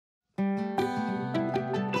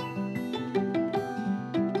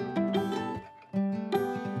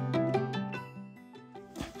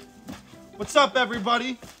What's up,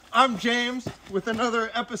 everybody? I'm James with another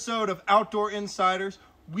episode of Outdoor Insiders.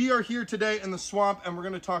 We are here today in the swamp and we're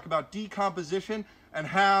going to talk about decomposition and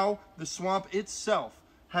how the swamp itself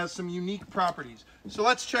has some unique properties. So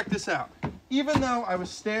let's check this out. Even though I was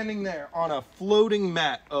standing there on a floating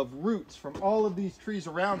mat of roots from all of these trees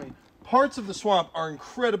around me, parts of the swamp are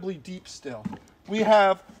incredibly deep still. We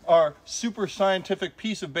have our super scientific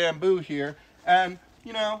piece of bamboo here, and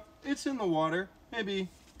you know, it's in the water. Maybe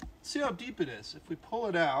see how deep it is. If we pull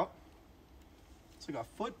it out, it's like a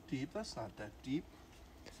foot deep. That's not that deep.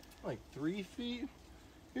 Like 3 feet.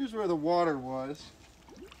 Here's where the water was.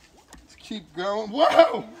 Let's keep going.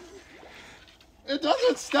 Whoa! It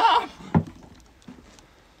doesn't stop.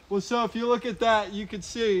 Well, so if you look at that, you can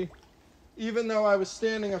see, even though I was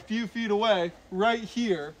standing a few feet away, right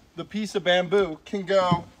here, the piece of bamboo can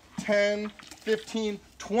go 10, 15,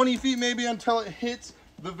 20 feet maybe until it hits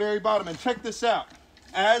the very bottom. And check this out.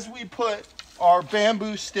 As we put our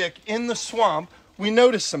bamboo stick in the swamp, we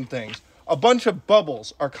notice some things. A bunch of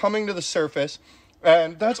bubbles are coming to the surface,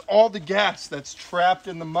 and that's all the gas that's trapped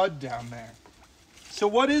in the mud down there. So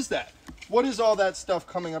what is that? What is all that stuff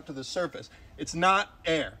coming up to the surface? It's not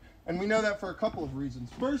air. And we know that for a couple of reasons.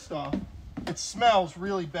 First off, it smells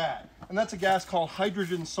really bad. And that's a gas called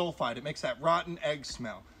hydrogen sulfide. It makes that rotten egg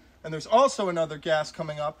smell. And there's also another gas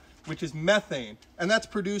coming up, which is methane, and that's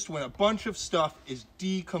produced when a bunch of stuff is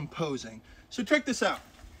decomposing. So check this out.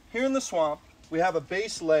 Here in the swamp, we have a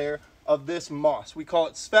base layer of this moss. We call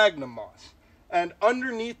it sphagnum moss. And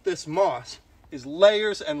underneath this moss is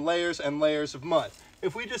layers and layers and layers of mud.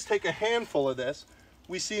 If we just take a handful of this,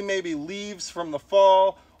 we see maybe leaves from the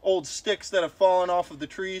fall, old sticks that have fallen off of the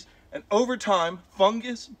trees, and over time,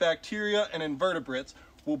 fungus, bacteria, and invertebrates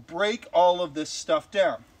will break all of this stuff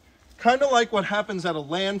down. Kind of like what happens at a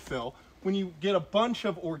landfill when you get a bunch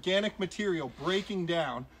of organic material breaking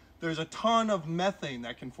down. There's a ton of methane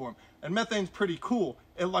that can form, and methane's pretty cool.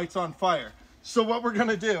 It lights on fire. So what we're going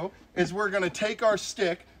to do is we're going to take our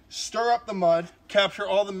stick, stir up the mud, capture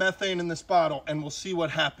all the methane in this bottle, and we'll see what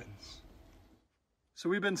happens. So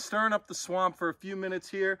we've been stirring up the swamp for a few minutes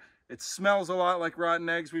here. It smells a lot like rotten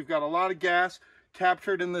eggs. We've got a lot of gas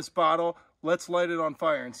captured in this bottle. Let's light it on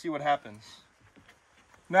fire and see what happens.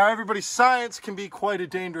 Now, everybody, science can be quite a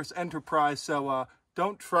dangerous enterprise, so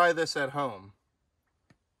don't try this at home.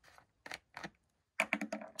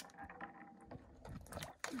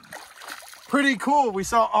 Pretty cool. We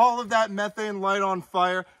saw all of that methane light on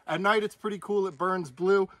fire. At night, it's pretty cool. It burns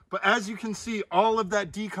blue. But as you can see, all of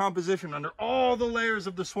that decomposition under all the layers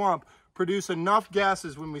of the swamp produce enough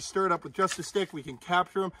gases when we stir it up with just a stick, we can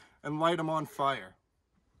capture them and light them on fire.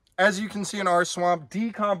 As you can see in our swamp,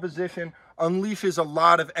 decomposition unleashes a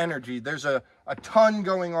lot of energy. There's a ton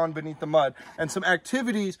going on beneath the mud. And some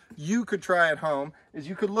activities you could try at home is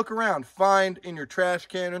you could look around, find in your trash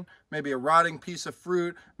can, maybe a rotting piece of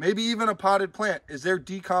fruit, maybe even a potted plant. Is there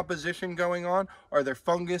decomposition going on? Are there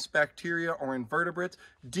fungus, bacteria, or invertebrates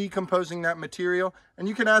decomposing that material? And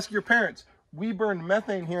you can ask your parents. We burned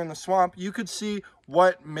methane here in the swamp. You could see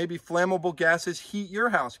what maybe flammable gases heat your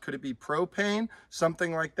house. Could it be propane?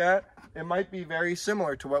 Something like that. It might be very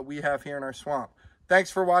similar to what we have here in our swamp.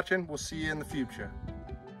 Thanks for watching. We'll see you in the future.